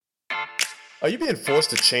Are you being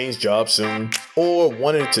forced to change jobs soon? Or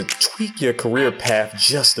wanting to tweak your career path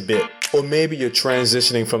just a bit? Or maybe you're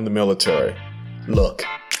transitioning from the military? Look,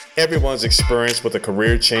 everyone's experience with a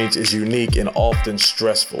career change is unique and often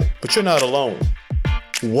stressful, but you're not alone.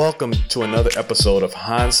 Welcome to another episode of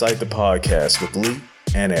Hindsight the Podcast with Lee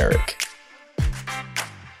and Eric.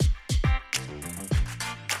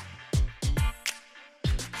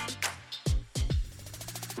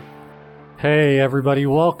 Hey everybody,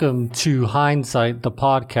 welcome to Hindsight the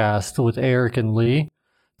Podcast with Eric and Lee.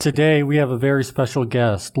 Today we have a very special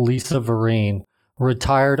guest, Lisa Vereen,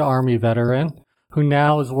 retired Army veteran, who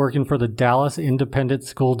now is working for the Dallas Independent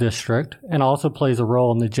School District and also plays a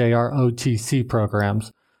role in the JROTC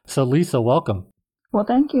programs. So Lisa, welcome. Well,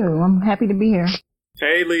 thank you. I'm happy to be here.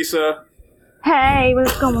 Hey Lisa. Hey,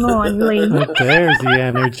 what's going on, Lee? There's the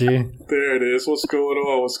energy. There it is. What's going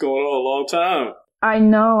on? What's going on? Long time. I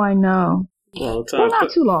know. Long time. Well,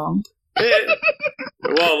 not too long.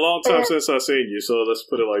 Well, a long time since I've seen you, so let's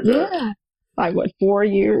put it like that. Yeah. Like, what, 4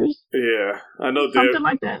 years? Yeah. I know Deb. Something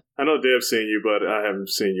like that. I know Deb's seen you, but I haven't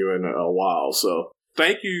seen you in a while. So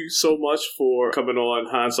thank you so much for coming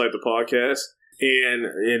on Hindsight the Podcast.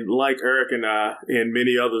 And like Eric and I and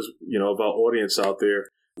many others, of our audience out there,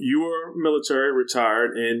 you were military,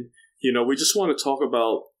 retired, and, we just want to talk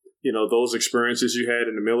about, those experiences you had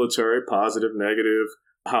in the military, positive, negative,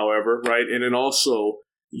 however, right? And then also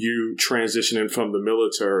you transitioning from the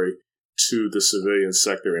military to the civilian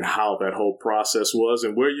sector and how that whole process was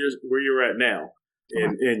and where you're at now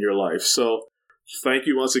in your life. So thank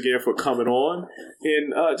you once again for coming on.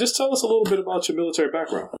 And just tell us a little bit about your military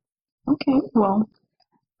background. Okay, well,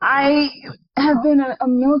 I have been a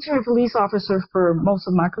military police officer for most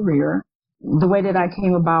of my career. The way that I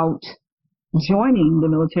came about joining the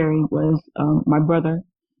military was my brother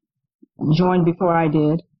joined before I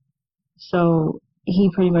did. So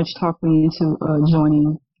he pretty much talked me into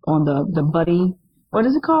joining on the buddy, what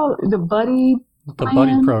is it called? The buddy plan?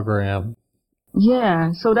 Buddy program.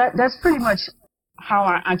 Yeah. So that's pretty much how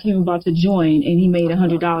I came about to join, and he made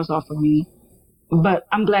 $100 off of me. But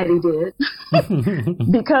I'm glad he did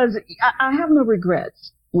because I have no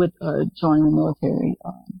regrets with joining the military.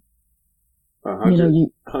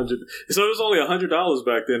 100. So it was only $100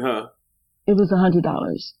 back then, huh? It was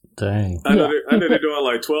 $100. Dang. I know they're doing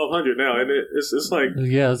like $1,200 now, and it's like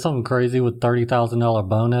it's something crazy with $30,000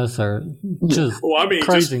 bonus or just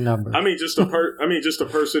crazy numbers. Just a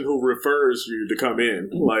person who refers you to come in.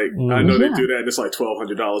 Like I know they do that, and it's like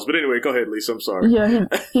 $1,200. But anyway, go ahead, Lisa. I'm sorry. Yeah,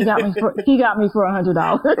 he got me for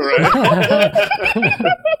 $100. Right.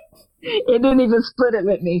 It didn't even split it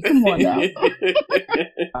with me. Come on now.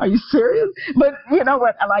 Are you serious? But you know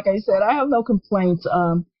what? Like I said, I have no complaints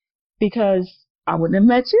because I wouldn't have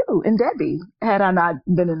met you and Debbie had I not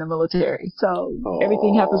been in the military. So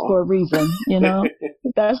everything happens for a reason,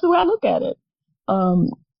 That's the way I look at it.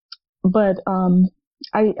 But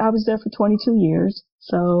I was there for 22 years.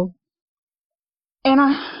 So, and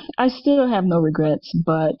I still have no regrets,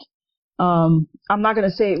 but I'm not going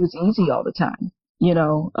to say it was easy all the time.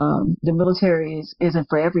 The military isn't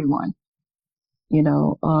for everyone.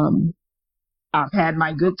 I've had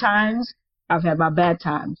my good times. I've had my bad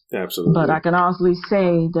times. Absolutely. But I can honestly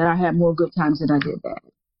say that I had more good times than I did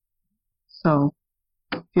bad. So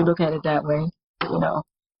if you look at it that way,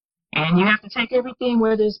 and you have to take everything,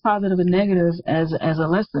 whether it's positive and negative, as a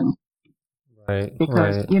lesson. Right.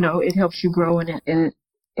 Because, it helps you grow and it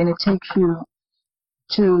takes you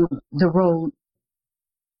to the road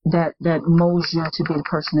that molds you to be the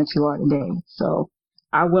person that you are today. So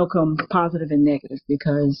I welcome positive and negative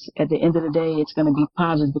because at the end of the day, it's going to be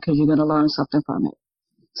positive because you're going to learn something from it.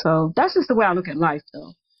 So that's just the way I look at life,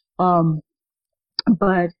 though.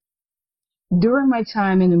 But during my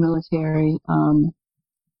time in the military,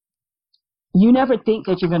 you never think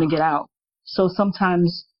that you're going to get out. So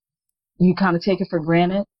sometimes you kind of take it for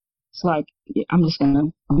granted. It's like, I'm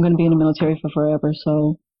going to be in the military for forever.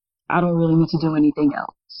 So I don't really need to do anything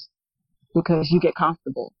else because you get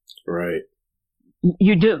comfortable. Right.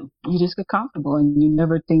 You do. You just get comfortable and you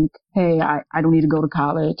never think, hey, I don't need to go to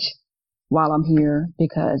college while I'm here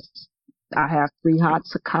because I have 3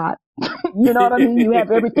 hots, a cot. You know what I mean? You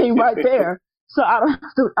have everything right there. So I don't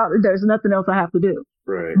have to, there's nothing else I have to do.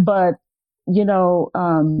 Right. But,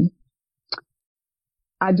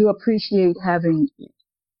 I do appreciate having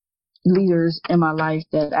leaders in my life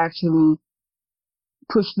that actually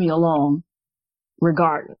pushed me along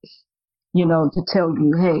regardless, to tell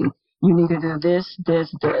you, hey, you need to do this,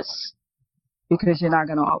 because you're not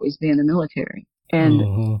going to always be in the military.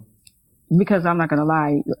 And because I'm not going to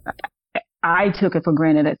lie, I took it for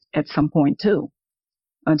granted at some point too,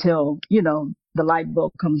 until, the light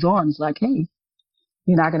bulb comes on. It's like, hey,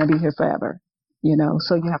 you're not going to be here forever,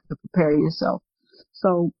 so you have to prepare yourself.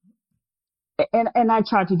 So, and I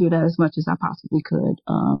tried to do that as much as I possibly could.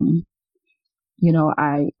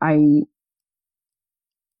 I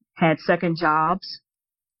had second jobs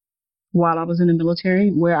while I was in the military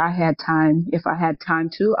where I had time. If I had time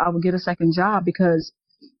to, I would get a second job because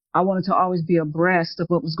I wanted to always be abreast of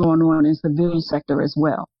what was going on in the civilian sector as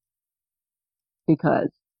well, because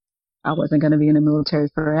I wasn't going to be in the military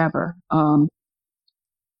forever.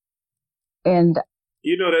 And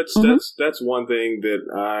that's one thing that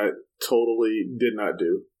I totally did not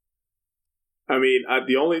do. I mean,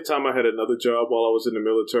 the only time I had another job while I was in the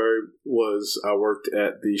military was I worked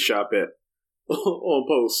at the shop at on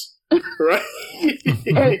post, right?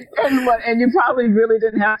 and you probably really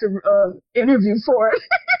didn't have to interview for it.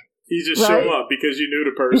 You just show up because you knew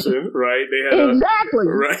the person, right? They had exactly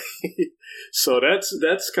right. So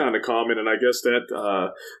that's kind of common, and I guess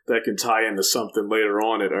that can tie into something later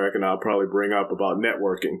on that Eric and I'll probably bring up about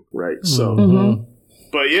networking, right? So,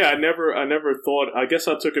 but yeah, I never thought. I guess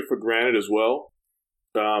I took it for granted as well.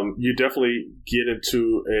 You definitely get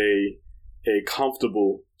into a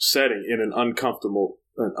comfortable setting in an uncomfortable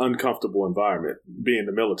environment, being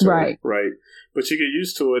the military, right? But you get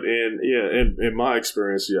used to it, and in my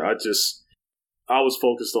experience, I was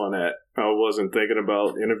focused on that. I wasn't thinking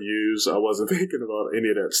about interviews. I wasn't thinking about any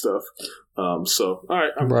of that stuff. So, all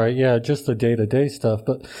right. Right, yeah, just the day-to-day stuff.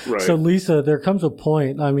 But So, Lisa, there comes a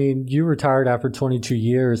point, I mean, you retired after 22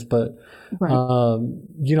 years, but,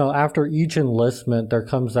 after each enlistment, there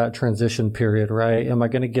comes that transition period, right? Am I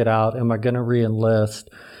going to get out? Am I going to re-enlist?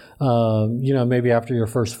 Maybe after your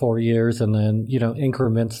first 4 years and then,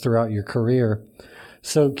 increments throughout your career.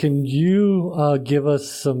 So can you give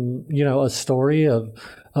us some, a story of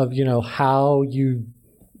how you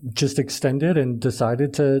just extended and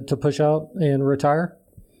decided to push out and retire?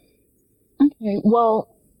 Okay,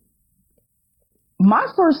 well, my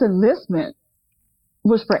first enlistment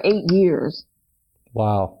was for 8 years.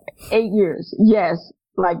 Wow. 8 years, yes.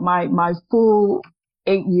 Like my full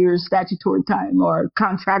 8 years statutory time or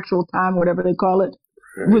contractual time, whatever they call it,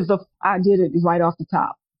 I did it right off the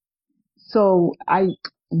top. So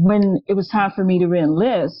when it was time for me to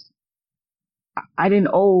re-enlist, I didn't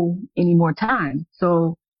owe any more time.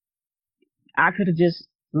 So I could have just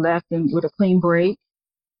left with a clean break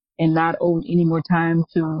and not owed any more time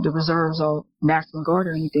to the reserves or National Guard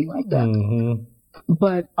or anything like that. Mm-hmm.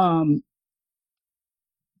 But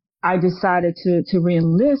I decided to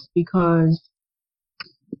re-enlist because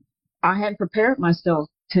I hadn't prepared myself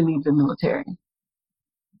to leave the military.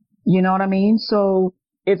 You know what I mean? So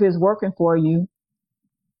if it's working for you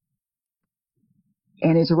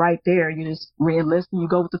and it's right there, you just re-enlist and you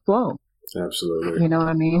go with the flow. Absolutely. You know what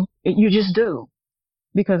I mean? You just do.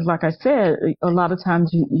 Because like I said, a lot of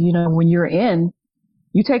times, when you're in,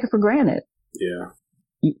 you take it for granted. Yeah.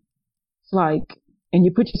 It's like, and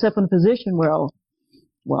you put yourself in a position where,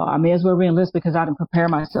 well, I may as well re-enlist because I didn't prepare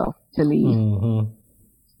myself to leave. Mm-hmm.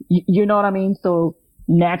 You know what I mean? So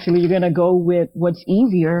naturally you're going to go with what's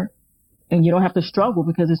easier and you don't have to struggle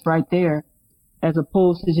because it's right there, as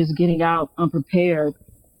opposed to just getting out unprepared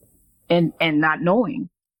and not knowing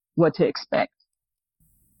what to expect.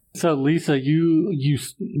 So Lisa, you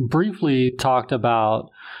briefly talked about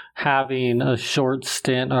having a short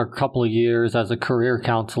stint or a couple of years as a career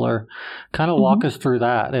counselor. Kind of walk us through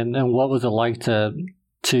that and what was it like to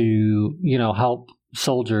help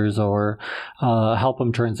soldiers or help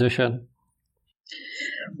them transition?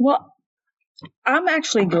 Well, I'm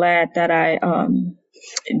actually glad that I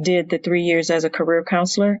did the 3 years as a career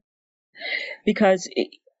counselor, because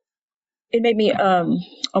it made me a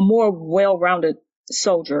more well-rounded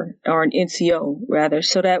soldier, or an NCO rather.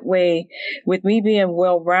 So that way, with me being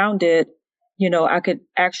well-rounded, I could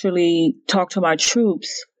actually talk to my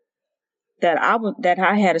troops that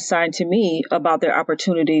I had assigned to me about their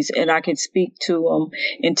opportunities, and I could speak to them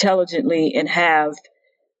intelligently and have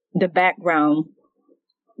the background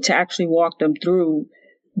to actually walk them through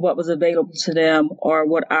what was available to them or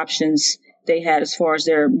what options they had as far as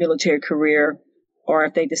their military career, or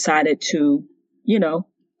if they decided to,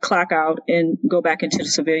 clock out and go back into the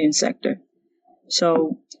civilian sector.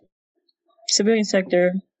 So civilian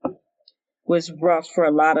sector was rough for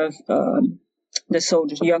a lot of the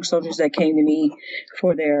soldiers, young soldiers that came to me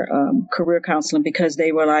for their career counseling, because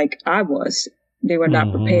they were like I was. They were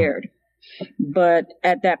not prepared. But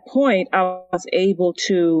at that point, I was able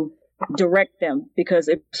to direct them, because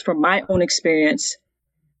it was from my own experience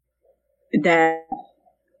that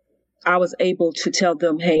I was able to tell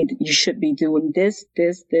them, hey, you should be doing this,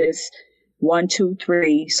 1, 2,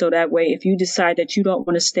 3. So that way, if you decide that you don't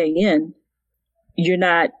want to stay in, you're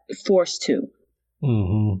not forced to,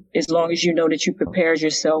 as long as you know that you prepared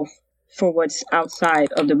yourself for what's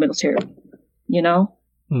outside of the military, you know?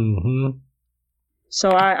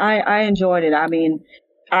 So I enjoyed it. I mean,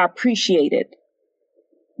 I appreciated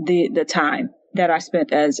the time that I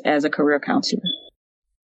spent as a career counselor.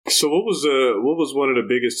 So what was one of the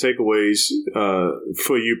biggest takeaways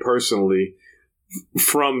for you personally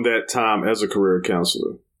from that time as a career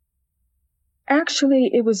counselor?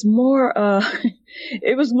 Actually, it was more of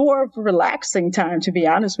a relaxing time, to be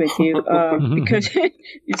honest with you, because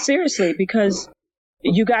seriously, because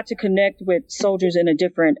you got to connect with soldiers in a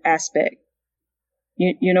different aspect.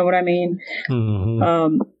 You know what I mean?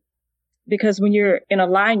 Because when you're in a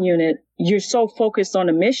line unit, you're so focused on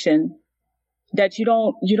a mission that you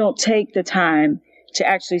don't take the time to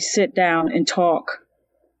actually sit down and talk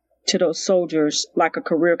to those soldiers like a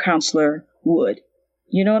career counselor would.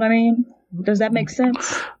 You know what I mean? Does that make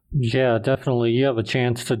sense? Yeah, definitely. You have a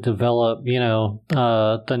chance to develop,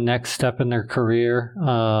 the next step in their career,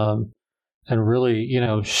 and really,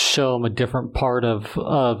 show them a different part of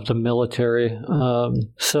the military.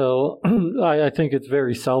 So I think it's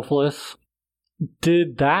very selfless.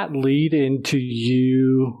 Did that lead into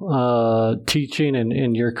you teaching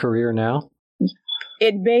in your career now?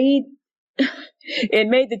 It made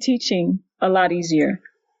the teaching a lot easier,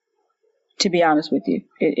 to be honest with you.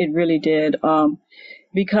 It really did.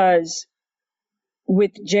 Because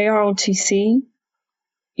with JROTC,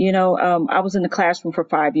 I was in the classroom for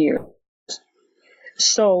 5 years.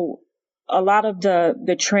 So a lot of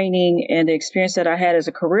the training and the experience that I had as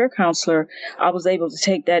a career counselor, I was able to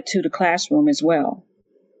take that to the classroom as well.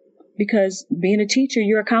 Because being a teacher,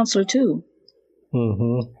 you're a counselor too.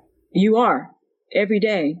 You are, every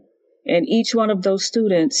day. And each one of those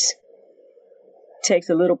students takes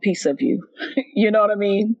a little piece of you. You know what I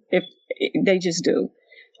mean? If they just do.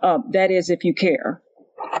 That is, if you care,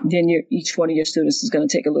 then each one of your students is going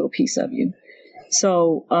to take a little piece of you.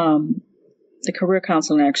 So the career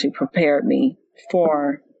counseling actually prepared me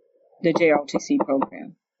for the JROTC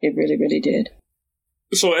program. It really, really did.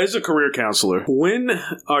 So as a career counselor, when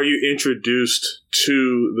are you introduced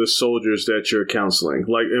to the soldiers that you're counseling?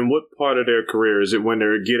 Like, in what part of their career? Is it when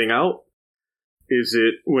they're getting out? Is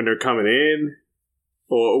it when they're coming in?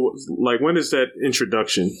 Or, like, when is that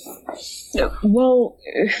introduction? Well,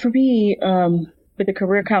 for me, with the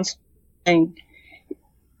career counseling,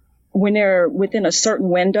 when they're within a certain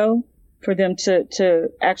window for them to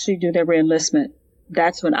actually do their reenlistment,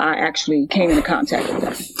 that's when I actually came into contact with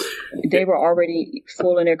them. They were already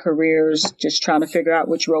full in their careers, just trying to figure out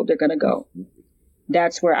which road they're going to go.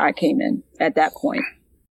 That's where I came in at that point.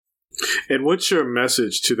 And what's your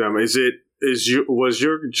message to them? Was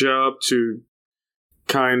your job to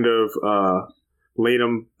kind of lead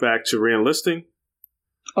them back to reenlisting?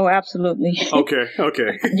 Oh, absolutely.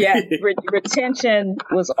 Okay. Yeah, retention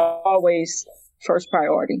was always first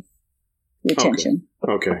priority. Retention.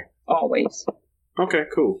 Okay. Always. Okay,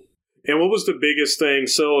 cool. And what was the biggest thing?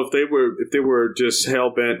 So if they were just hell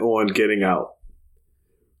bent on getting out,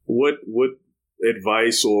 what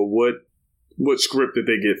advice or what script did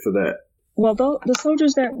they get for that? Well, the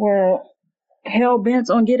soldiers that were hell bent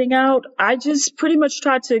on getting out, I just pretty much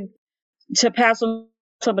tried to pass on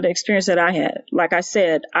some of the experience that I had. Like I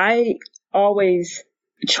said, I always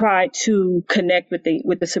tried to connect with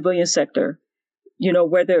the civilian sector.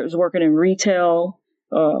 Whether it was working in retail,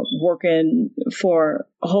 working for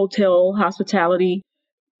hotel, hospitality,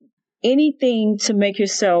 anything to make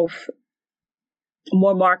yourself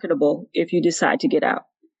more marketable if you decide to get out.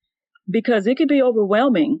 Because it could be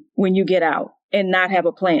overwhelming when you get out and not have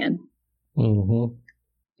a plan.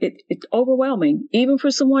 It's overwhelming, even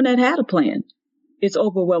for someone that had a plan. It's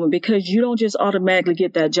overwhelming because you don't just automatically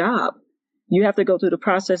get that job. You have to go through the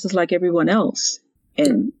processes like everyone else.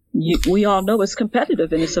 And we all know it's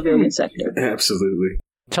competitive in the civilian sector. Absolutely.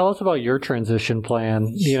 Tell us about your transition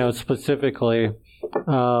plan, specifically,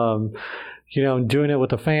 doing it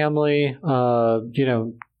with a family,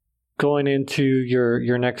 going into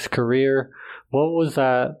your next career. What was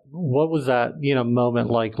that, moment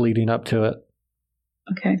like leading up to it?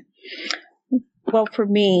 Okay. Well, for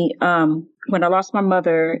me, when I lost my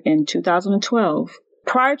mother in 2012,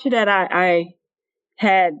 prior to that, I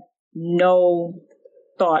had no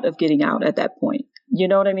thought of getting out at that point. You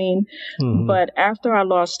know what I mean? But after I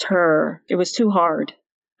lost her, it was too hard.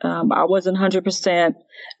 I wasn't 100%.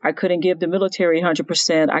 I couldn't give the military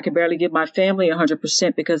 100%. I could barely give my family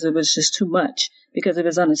 100% because it was just too much, because it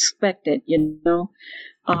was unexpected,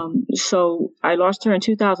 So I lost her in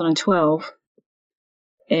 2012,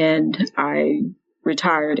 and I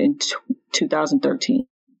retired in 2013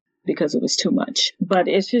 because it was too much. But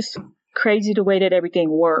it's just crazy the way that everything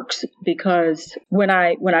works, because when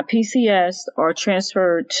I PCS'd or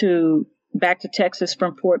transferred back to Texas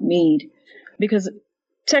from Fort Meade, because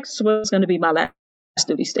Texas was going to be my last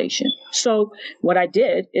duty station. So what I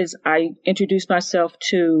did is I introduced myself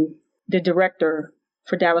to the director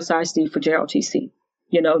for Dallas ISD for JROTC,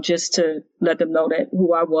 just to let them know that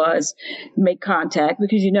who I was, make contact,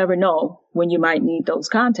 because you never know when you might need those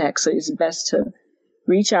contacts. So it's best to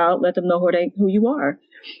reach out, let them know who you are.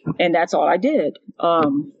 And that's all I did.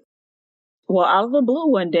 Well, out of the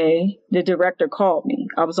blue one day, the director called me.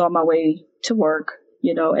 I was on my way to work,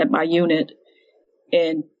 at my unit.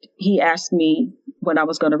 And he asked me when I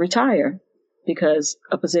was going to retire because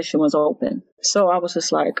a position was open. So I was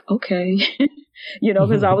just like, okay,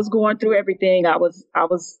 because I was going through everything. I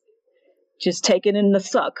was just taking in the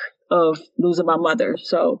suck of losing my mother.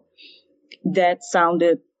 So that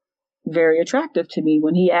sounded very attractive to me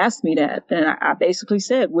when he asked me that. And I basically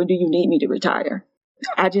said, when do you need me to retire?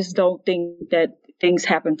 I just don't think that things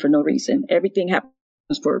happen for no reason. Everything happens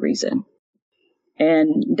for a reason.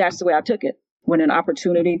 And that's the way I took it. When an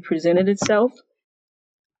opportunity presented itself,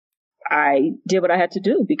 I did what I had to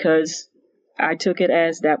do because I took it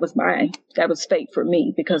as that was fate for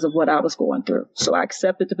me because of what I was going through. So I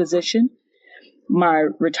accepted the position. My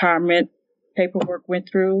retirement paperwork went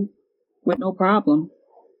through with no problem.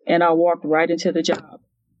 And I walked right into the job.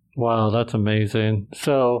 Wow, that's amazing.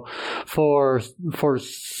 So for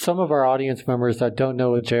some of our audience members that don't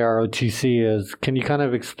know what JROTC is, can you kind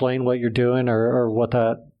of explain what you're doing or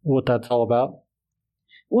what that's all about?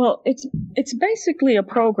 Well, it's basically a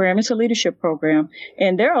program. It's a leadership program.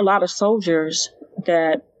 And there are a lot of soldiers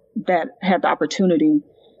that had the opportunity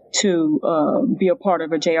to be a part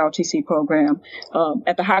of a JROTC program.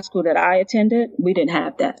 At the high school that I attended, we didn't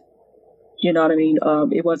have that. You know what I mean?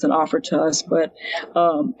 It wasn't offered to us, but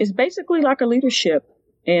it's basically like a leadership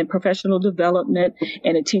and professional development,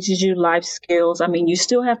 and it teaches you life skills. I mean, you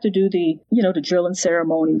still have to do the drill and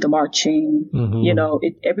ceremony, the marching,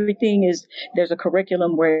 everything is, there's a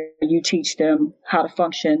curriculum where you teach them how to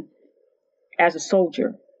function as a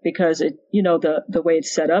soldier, because the way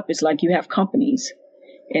it's set up is like you have companies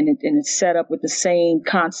and it's set up with the same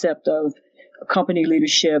concept of company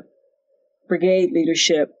leadership, brigade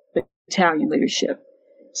leadership, battalion leadership.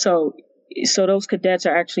 So those cadets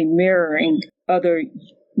are actually mirroring other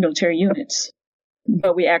military units.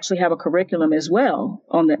 But we actually have a curriculum as well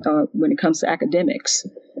on when it comes to academics.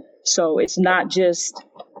 So it's not just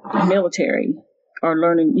military or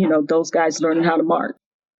learning, those guys learning how to march,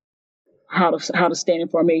 how to stand in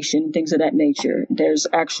formation, things of that nature. There's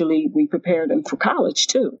actually, we prepare them for college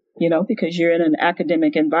too, because you're in an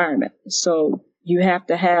academic environment. So you have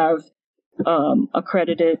to have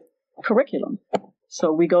accredited curriculum.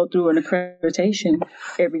 So we go through an accreditation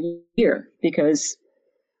every year because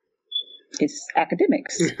it's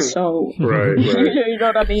academics. So, right. You know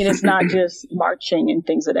what I mean? It's not just marching and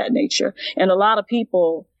things of that nature. And a lot of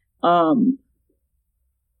people don't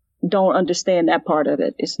understand that part of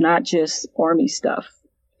it. It's not just Army stuff.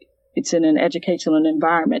 It's in an educational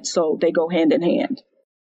environment. So they go hand in hand.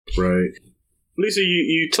 Right. Lisa,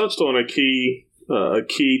 you touched on a key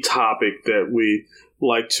topic that we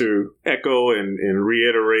like to echo and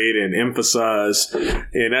reiterate and emphasize,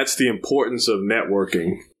 and that's the importance of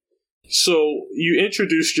networking. So you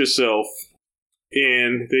introduced yourself,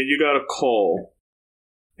 and then you got a call,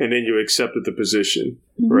 and then you accepted the position,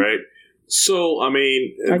 right? So, I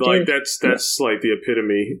mean, that's like the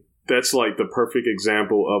epitome. That's like the perfect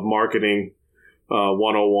example of marketing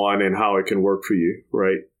 101 and how it can work for you,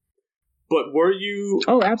 right? But were you?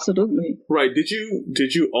 Oh, absolutely. Right. Did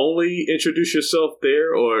you only introduce yourself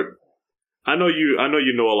there, or I know you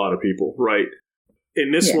know a lot of people, right?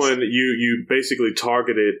 In this one, you basically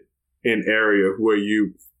targeted an area where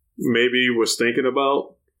you maybe was thinking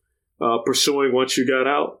about pursuing once you got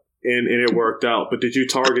out, and it worked out. But did you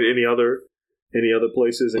target any other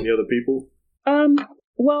places, any other people?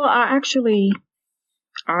 Well, I actually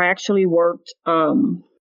worked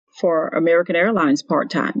for American Airlines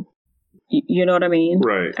part-time. You know what I mean?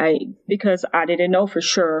 Right. Because I didn't know for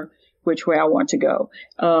sure which way I want to go.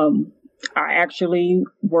 I actually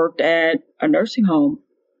worked at a nursing home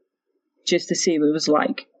just to see what it was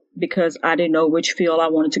like, because I didn't know which field I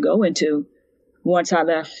wanted to go into once I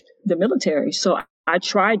left the military. So I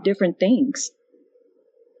tried different things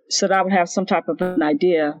so that I would have some type of an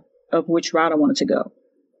idea of which route I wanted to go.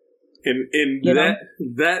 And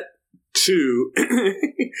that too,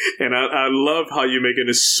 and I love how you're making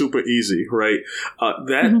this super easy, right?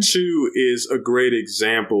 That too is a great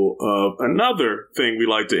example of another thing we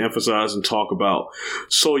like to emphasize and talk about.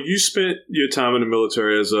 So you spent your time in the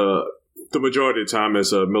military as a the majority of the time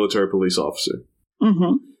as a military police officer.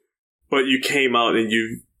 Mm-hmm. But you came out and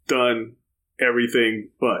you've done everything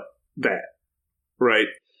but that, right?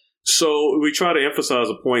 So we try to emphasize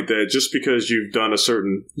a point that just because you've done a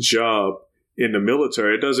certain job in the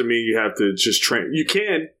military, it doesn't mean you have to just train. You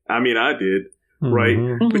can. I mean, I did, right?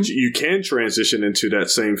 Mm-hmm. But you can transition into that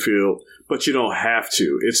same field, but you don't have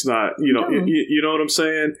to. It's not, you know, you know what I'm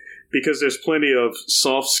saying? Because there's plenty of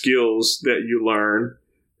soft skills that you learn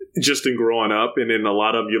just in growing up, and then a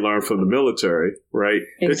lot of them you learn from the military, right?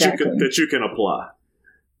 Exactly. That you can apply,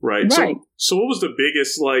 right? Right. So what was the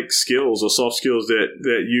biggest like skills or soft skills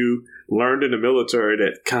that you learned in the military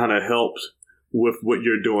that kind of helped with what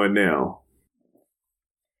you're doing now?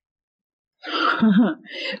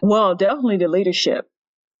 Well, definitely the leadership.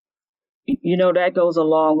 You know, that goes a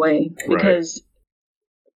long way because,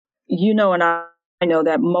 you know, and I know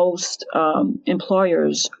that most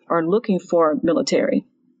employers are looking for military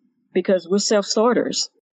because we're self-starters.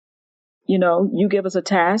 You know, you give us a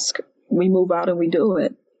task, we move out and we do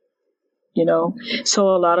it. You know,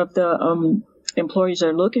 so a lot of the employers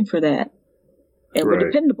are looking for that, and we're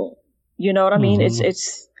dependable. You know what I mean?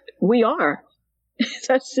 We are.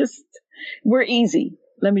 That's just, we're easy.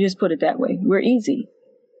 Let me just put it that way. We're easy.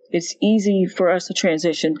 It's easy for us to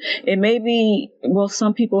transition. It may be, well,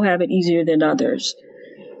 some people have it easier than others,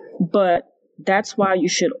 but that's why you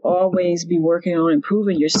should always be working on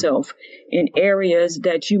improving yourself in areas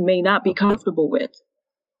that you may not be comfortable with.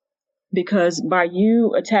 Because by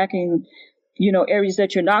you attacking, you know, areas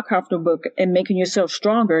that you're not comfortable with and making yourself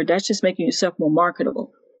stronger, that's just making yourself more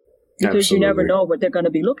marketable. Because you never know what they're going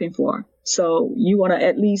to be looking for. So you want to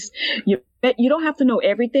at least, you don't have to know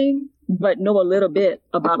everything, but know a little bit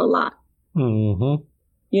about a lot. Mm-hmm.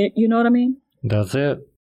 You know what I mean? That's it.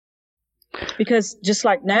 Because just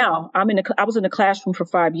like now, I was in the classroom for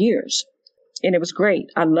 5 years, and it was great.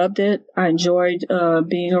 I loved it. I enjoyed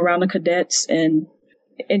being around the cadets and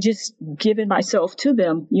just giving myself to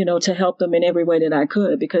them, you know, to help them in every way that I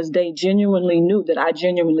could, because they genuinely knew that I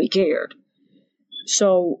genuinely cared.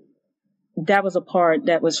 So that was a part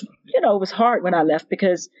that was, you know, it was hard when I left,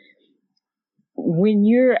 because when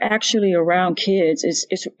you're actually around kids,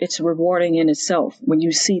 it's rewarding in itself when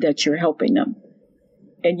you see that you're helping them,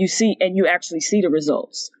 and you actually see the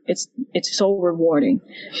results. It's so rewarding.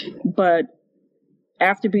 But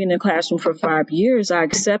after being in the classroom for 5 years, I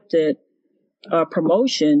accepted a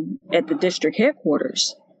promotion at the district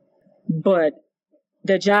headquarters. But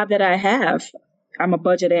the job that I have, I'm a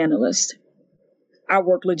budget analyst. I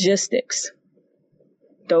work logistics.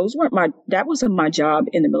 That wasn't my job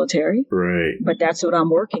in the military. Right. But that's what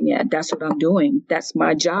I'm working at. That's what I'm doing. That's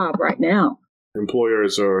my job right now.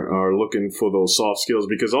 Employers are looking for those soft skills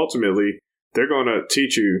because ultimately they're going to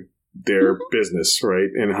teach you their business, right,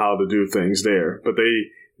 and how to do things there. But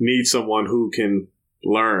they need someone who can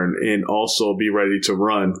learn and also be ready to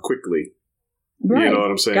run quickly. Right. You know what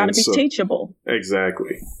I'm saying? Got to be teachable.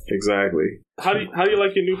 Exactly. How do you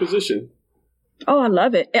like your new position? Oh, I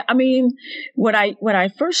love it. I mean, when I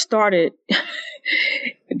first started,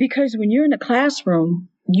 because when you're in the classroom,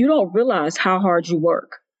 you don't realize how hard you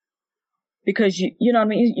work, because you know what I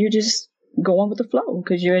mean? You're just going with the flow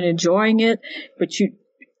because you're enjoying it, but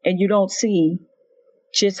you don't see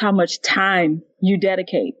just how much time you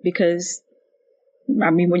dedicate, because I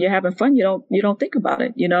mean, when you're having fun, you don't think about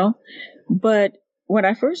it, you know. But when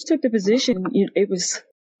I first took the position,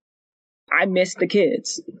 I missed the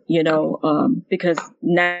kids, you know, because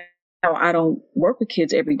now I don't work with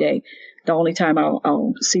kids every day. The only time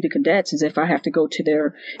I'll see the cadets is if I have to go to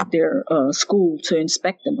their school to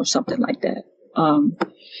inspect them or something like that.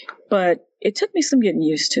 But it took me some getting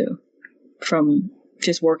used to, from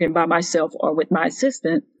just working by myself or with my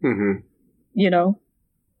assistant. Mm-hmm. You know,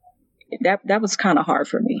 that was kind of hard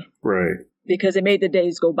for me. Right. Because it made the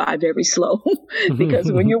days go by very slow.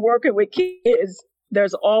 Because when you're working with kids,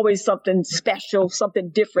 there's always something special,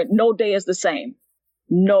 something different. No day is the same.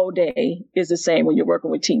 No day is the same when you're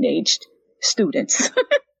working with teenage students.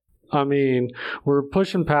 I mean, we're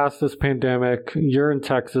pushing past this pandemic. You're in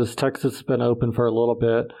Texas. Texas has been open for a little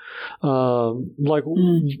bit.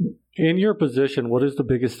 In your position, what is the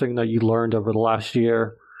biggest thing that you learned over the last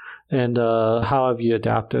year, and how have you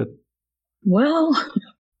adapted? Well,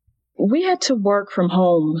 we had to work from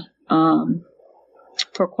home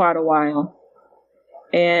for quite a while.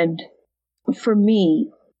 And for me,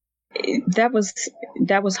 that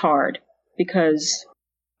was hard, because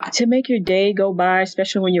to make your day go by,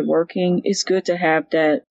 especially when you're working, it's good to have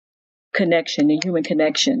that connection, the human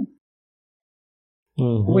connection.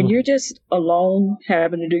 Mm-hmm. When you're just alone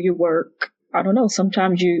having to do your work, I don't know,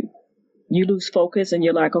 sometimes you You lose focus and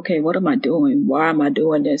you're like, okay, what am I doing? Why am I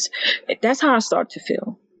doing this? That's how I start to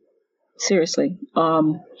feel. Seriously.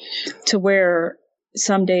 To where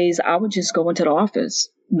some days I would just go into the office.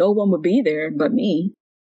 No one would be there but me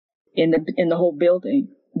in the whole building.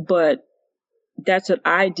 But that's what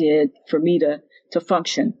I did for me to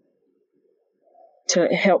function, to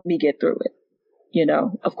help me get through it. You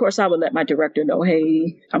know, of course I would let my director know,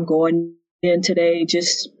 hey, I'm going in today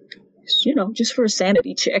just for a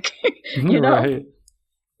sanity check, you know. Right.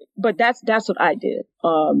 But that's what I did.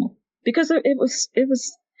 Because it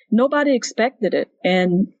was nobody expected it.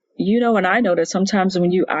 And and I know that sometimes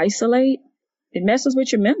when you isolate, it messes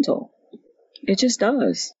with your mental. It just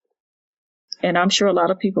does. And I'm sure a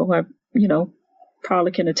lot of people have,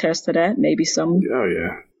 probably can attest to that. Maybe some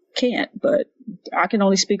can't, but I can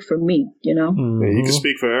only speak for me, Mm-hmm. Yeah, you can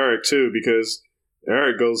speak for Eric too, because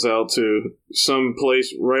Eric goes out to some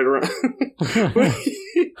place right around.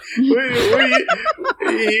 He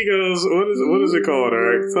goes, what is it called,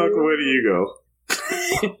 Eric? Where do you go?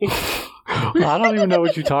 I don't even know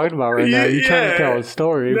what you're talking about right now. You're trying to tell a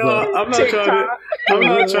story. No, but... I'm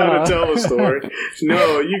not trying to tell a story.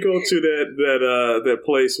 No, you go to that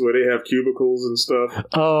place where they have cubicles and stuff.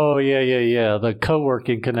 Oh, yeah. The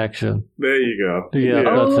co-working connection. There you go. Yeah.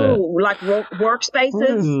 That's it. Like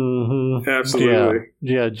workspaces? Mm-hmm. Absolutely.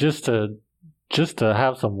 Yeah, just to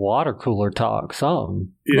have some water cooler talk,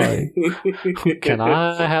 something. Yeah. Like, can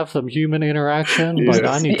I have some human interaction? Yes. Like,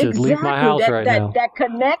 I need to leave my house now. That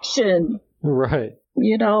connection. Right.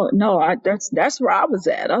 That's where I was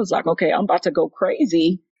at. I was like, okay, I'm about to go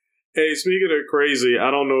crazy. Hey, speaking of crazy, I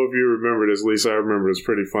don't know if you remember this, Lisa. I remember it's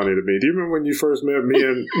pretty funny to me. Do you remember when you first met me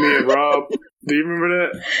and Rob? Do you remember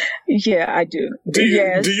that? Yeah, I do. Do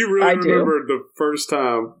you really remember the first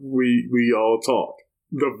time we all talked?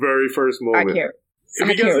 The very first moment.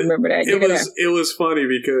 I can't remember that. It was funny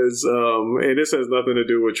because, and this has nothing to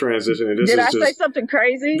do with transitioning. Did I say something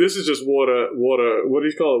crazy? This is just water. What do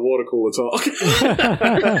you call it? Water cooler talk.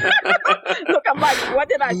 Look, I'm like, what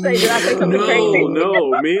did I say? Did I say something crazy?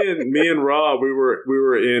 No. Me and Rob, we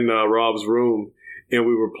were in Rob's room and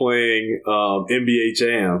we were playing NBA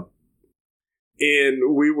Jam,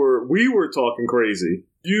 and we were talking crazy.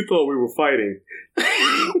 You thought we were fighting.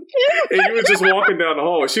 And you were just walking down the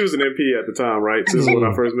hall. She was an MP at the time, right? This is when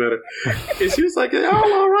I first met her. And she was like, y'all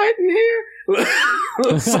all right in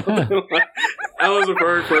here? Something like that was the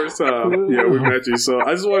very first time we met you. So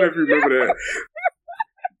I just wonder if you remember that.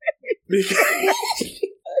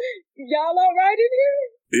 Y'all all right in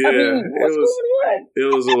here? Yeah. I mean, what's going on? It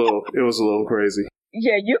was a little crazy.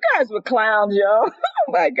 Yeah, you guys were clowns, yo. Oh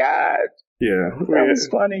my God. Yeah. That was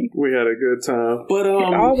funny. We had a good time. But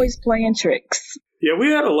you're always playing tricks. Yeah,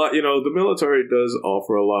 we had a lot. The military does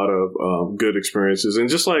offer a lot of good experiences, and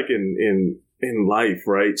just like in life,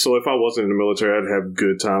 right? So if I wasn't in the military, I'd have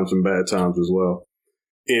good times and bad times as well.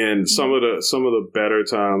 And some of the better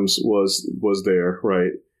times was there,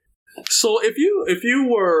 right? So if you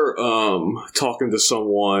were talking to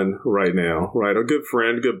someone right now, right, a good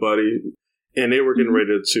friend, good buddy, and they were getting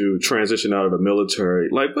ready to transition out of the military,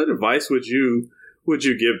 like, what advice would you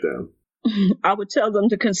give them? I would tell them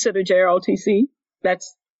to consider JROTC.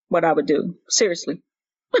 That's what I would do. Seriously.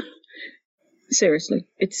 Seriously.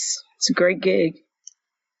 It's a great gig.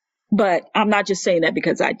 But I'm not just saying that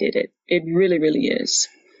because I did it. It really, really is.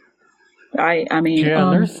 I mean,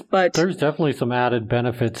 there's definitely some added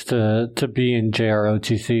benefits to being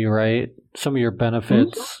JROTC, right? Some of your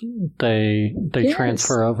benefits, they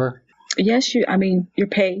transfer over. Yes, your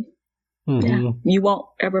pay. Mm-hmm. Yeah, you won't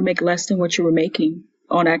ever make less than what you were making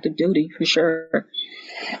on active duty, for sure.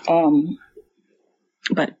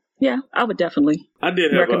 But yeah, I would definitely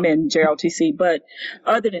recommend JROTC. But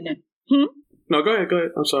other than that, No, go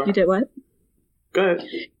ahead. I'm sorry. You did what? Go ahead.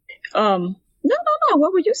 No.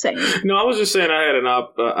 What were you saying? No, I was just saying I had an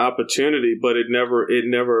opportunity, but it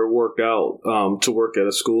never worked out to work at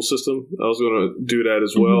a school system. I was going to do that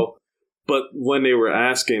as well, but when they were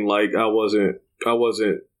asking, like, I wasn't,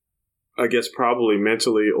 I guess, probably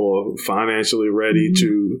mentally or financially ready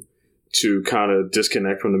to kind of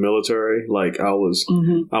disconnect from the military. Like I was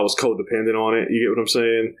codependent on it. You get what I'm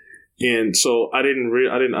saying? And so I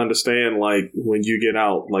didn't understand, like, when you get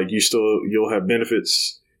out, like, you'll have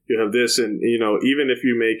benefits. You have this, and even if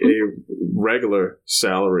you make a regular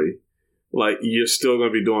salary, like, you're still going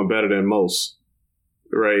to be doing better than most,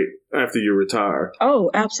 right? After you retire.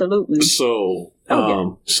 Oh, absolutely. So,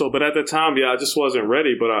 but at the time, I just wasn't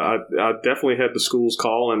ready. But I definitely had the schools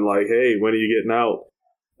calling, like, hey, when are you getting out?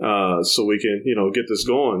 So we can, get this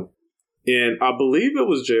going. And I believe it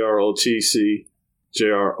was JROTC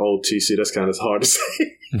JROTC. That's kind of hard to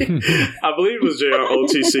say. I believe it was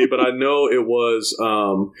JROTC, but I know it was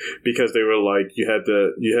because they were like you had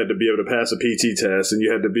to be able to pass a PT test and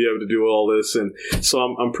you had to be able to do all this, and so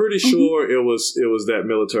I'm pretty sure it was that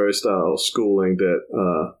military style schooling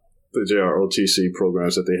that the JROTC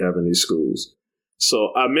programs that they have in these schools.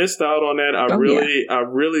 So I missed out on that. I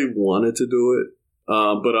really wanted to do it,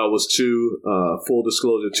 but I was full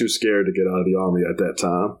disclosure, too scared to get out of the Army at that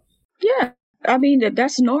time. Yeah. I mean,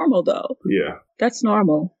 that's normal, though. Yeah. That's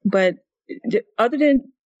normal. But other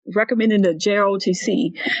than recommending the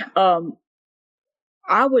JROTC,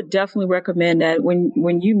 I would definitely recommend that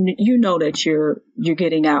when you know that you're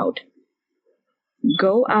getting out,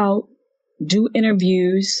 go out, do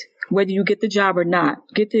interviews, whether you get the job or not,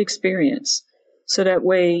 get the experience. So that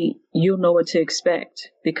way you'll know what to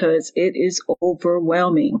expect, because it is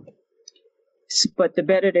overwhelming. But the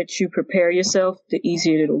better that you prepare yourself, the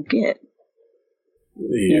easier it'll get.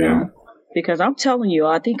 Yeah. You know? Because I'm telling you,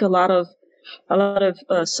 I think a lot of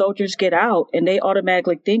soldiers get out and they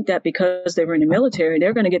automatically think that because they were in the military,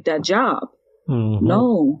 they're going to get that job. Mm-hmm.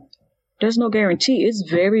 No, there's no guarantee. It's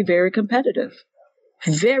very, very competitive.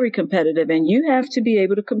 Very competitive. And you have to be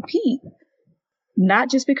able to compete. Not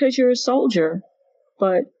just because you're a soldier,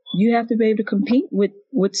 but you have to be able to compete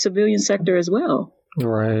with civilian sector as well.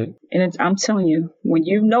 Right. And I'm telling you, when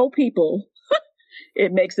you know people,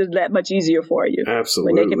 it makes it that much easier for you.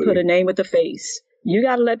 Absolutely. When they can put a name with a face. You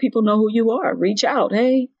got to let people know who you are. Reach out.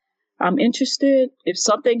 Hey, I'm interested. If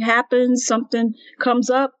something happens, something comes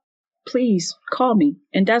up, please call me.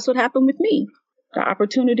 And that's what happened with me. The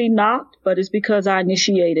opportunity knocked, but it's because I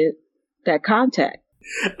initiated that contact.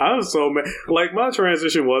 I was so mad. Like, my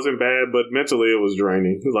transition wasn't bad, but mentally it was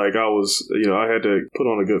draining. Like, I was, I had to put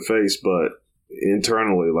on a good face, but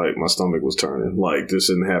internally, like, my stomach was turning. Like, this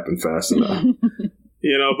didn't happen fast enough.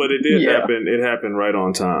 But it did happen. It happened right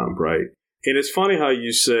on time, right? And it's funny how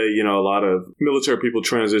you say, a lot of military people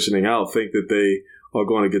transitioning out think that they are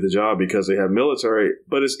going to get the job because they have military.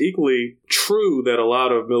 But it's equally true that a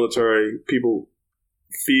lot of military people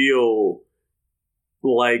feel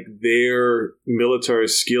like their military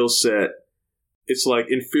skill set, it's like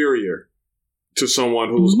inferior to someone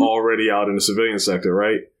who's already out in the civilian sector,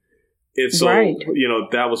 right? And so,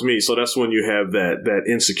 that was me. So that's when you have that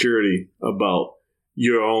insecurity about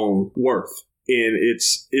your own worth. And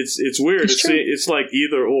it's weird. It's like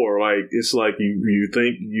either or. Like, it's like you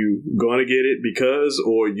think you're going to get it because,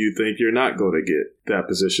 or you think you're not going to get that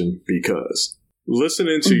position because.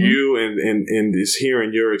 Listening to you and just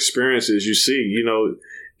hearing your experiences, you see,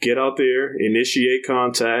 get out there, initiate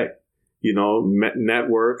contact,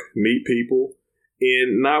 network, meet people,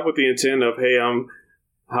 and not with the intent of, hey,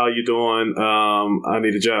 how you doing? I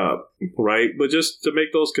need a job, right? But just to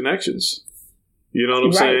make those connections. You know what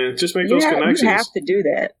I'm saying? Just make those connections. You have to do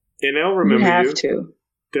that. And they'll remember you. You have to.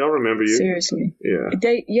 They'll remember you. Seriously. Yeah.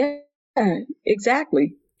 Yeah,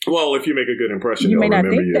 exactly. Well, if you make a good impression, you they'll may not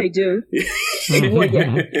remember think you. They do. Well,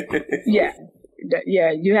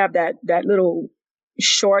 yeah. You have that little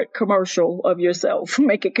short commercial of yourself.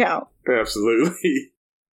 Make it count. Absolutely.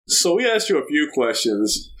 So we asked you a few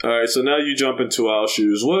questions. All right. So now you jump into our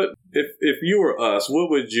shoes. What if you were us? What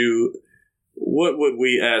would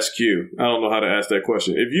we ask you? I don't know how to ask that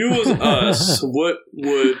question. If you was us, what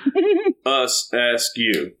would us ask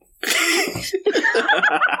you?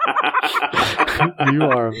 You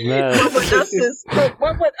are a mess.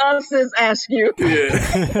 What would us ask you?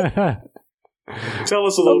 Yeah. Tell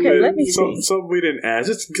us a little bit. Let me see. Something we didn't ask.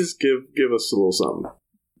 Just give us a little something.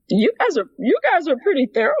 You guys are pretty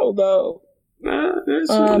thorough, though.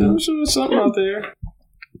 I'm sure there's something out there.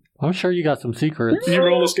 I'm sure you got some secrets. Did you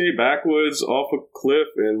roller skate backwards off a cliff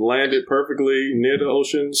and landed perfectly near the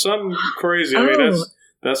ocean? Something crazy. I mean,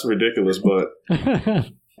 that's ridiculous, but.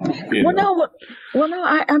 I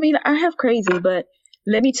have crazy, but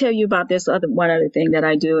let me tell you about this one other thing that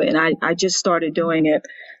I do, and I just started doing it.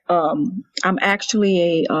 I'm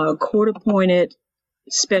actually a court-appointed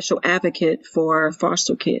special advocate for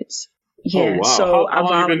foster kids. Yeah, oh, wow. So how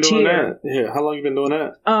long have you been doing that? Yeah, how long have you been doing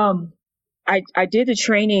that? I did the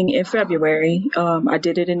training in February. I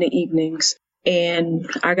did it in the evenings, and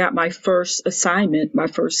I got my first assignment, my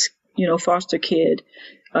first, foster kid,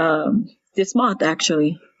 this month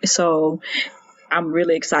actually. So I'm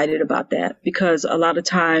really excited about that because a lot of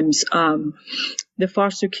times the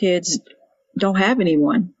foster kids don't have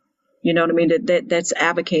anyone, you know what I mean, that's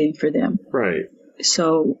advocating for them. Right.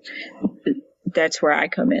 So that's where I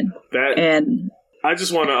come in. And I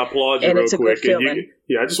just want to applaud you real quick.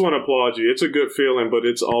 I just want to applaud you. It's a good feeling, but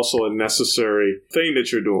it's also a necessary thing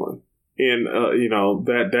that you're doing. And,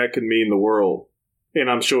 that can mean the world And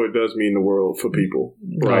I'm sure it does mean the world for people,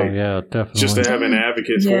 right? Oh, yeah, definitely. Just to have an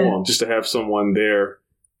advocate for them, just to have someone there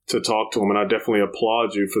to talk to them. And I definitely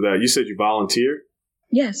applaud you for that. You said you volunteer?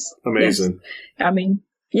 Yes. Amazing. Yes. I mean,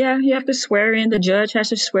 yeah, you have to swear in. The judge has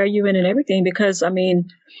to swear you in and everything because, I mean,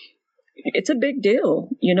 it's a big deal.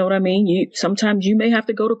 You know what I mean? Sometimes you may have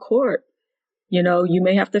to go to court. You know, you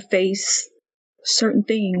may have to face certain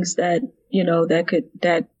things that, you know, that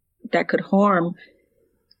could harm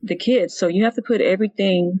the kids. So you have to put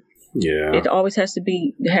everything. Yeah. It always has to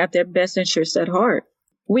have their best interests at heart.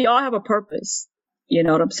 We all have a purpose. You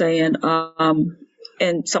know what I'm saying?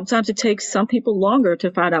 And sometimes it takes some people longer to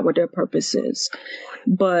find out what their purpose is.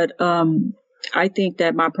 But I think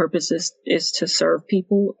that my purpose is to serve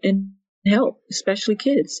people and help, especially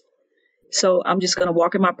kids. So I'm just going to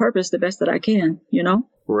walk in my purpose the best that I can, you know?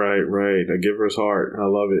 Right. A giver's heart. I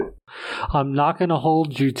love it. I'm not going to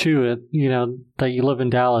hold you to it, you know, that you live in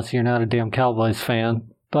Dallas. You're not a damn Cowboys fan,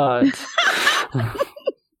 but it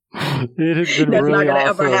has been That's really not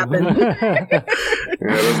awesome. Ever happen.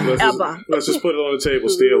 Let's just put it on the table.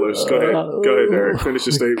 Steelers. Go ahead, Eric. Finish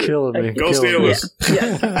your statement. Killing me. Go Steelers.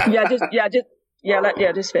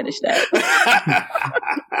 Just finish that.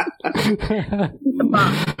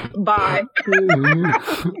 Bye.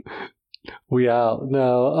 We out.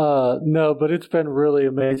 No, but it's been really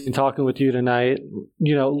amazing talking with you tonight.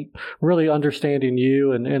 You know, really understanding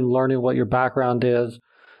you and learning what your background is.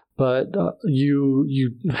 But you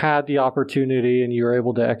had the opportunity and you were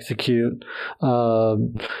able to execute,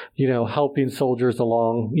 you know, helping soldiers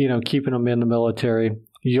along, you know, keeping them in the military,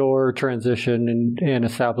 your transition and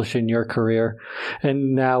establishing your career.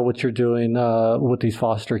 And now what you're doing with these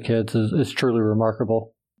foster kids is truly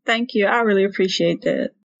remarkable. Thank you. I really appreciate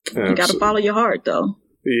that. Absolutely. You got to follow your heart, though.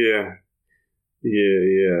 Yeah.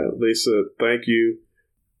 Lisa, thank you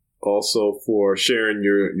also for sharing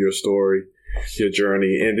your story, your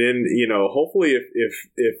journey. And then, you know, hopefully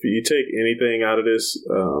if you take anything out of this,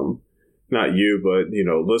 not you, but, you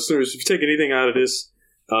know, listeners, if you take anything out of this,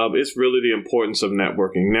 it's really the importance of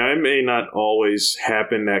networking. Now, it may not always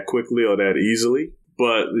happen that quickly or that easily,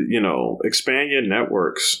 but, you know, expand your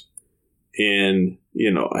networks and, you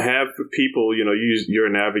know, have people, you know, you're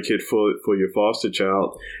an advocate for your foster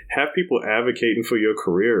child, have people advocating for your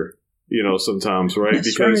career, you know, sometimes, right?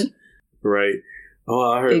 That's because, right.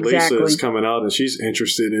 Oh, I heard Lisa is coming out and she's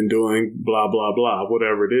interested in doing blah, blah, blah,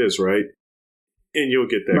 whatever it is, right? And you'll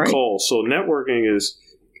get that call. So networking is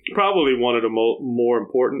probably one of the more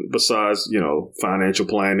important, besides, you know, financial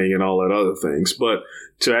planning and all that other things. But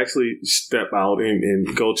to actually step out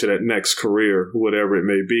and go to that next career, whatever it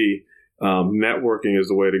may be, networking is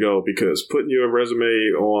the way to go, because putting your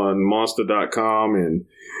resume on monster.com and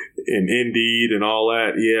Indeed and all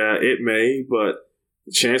that, yeah, it may, but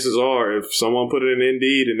chances are if someone put it in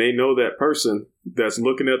Indeed and they know that person that's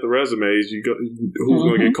looking at the resumes, who's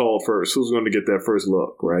going to get called first? Who's going to get that first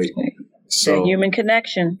look, right? So the human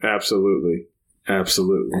connection. Absolutely.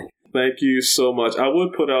 Thank you so much. I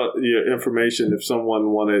would put out your information if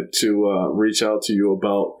someone wanted to reach out to you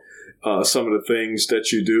about some of the things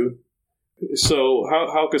that you do. So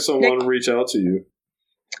how could someone reach out to you?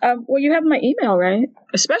 Well, you have my email, right?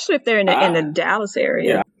 Especially if they're in the Dallas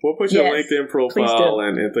area. Yeah. We'll put your LinkedIn profile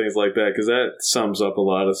and things like that, because that sums up a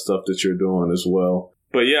lot of stuff that you're doing as well.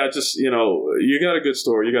 But yeah, just, you know, you got a good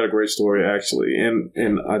story. You got a great story, actually.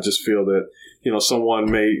 And I just feel that, you know, someone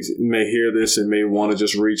may hear this and may want to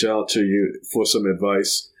just reach out to you for some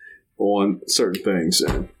advice on certain things.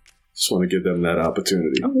 And just want to give them that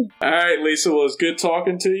opportunity. Okay. All right, Lisa, well, it's good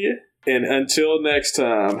talking to you. And until next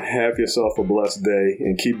time, have yourself a blessed day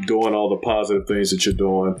and keep doing all the positive things that you're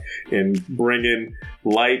doing and bringing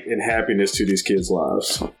light and happiness to these kids'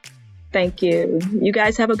 lives. Thank you. You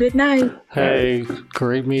guys have a good night. Hey,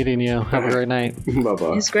 great meeting you. Have a great night.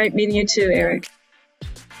 Bye-bye. It's great meeting you too, Eric.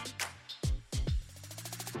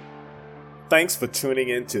 Thanks for tuning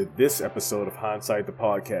in to this episode of Hindsight the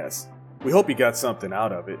Podcast. We hope you got something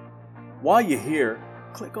out of it. While you're here,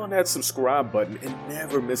 click on that subscribe button and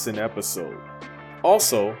never miss an episode.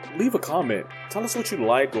 Also, leave a comment. Tell us what you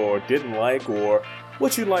like or didn't like, or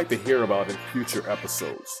what you'd like to hear about in future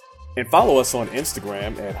episodes. And follow us on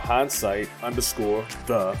Instagram at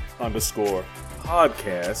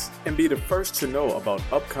hindsight_the_podcast and be the first to know about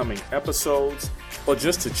upcoming episodes or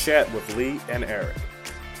just to chat with Lee and Eric.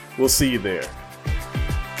 We'll see you there.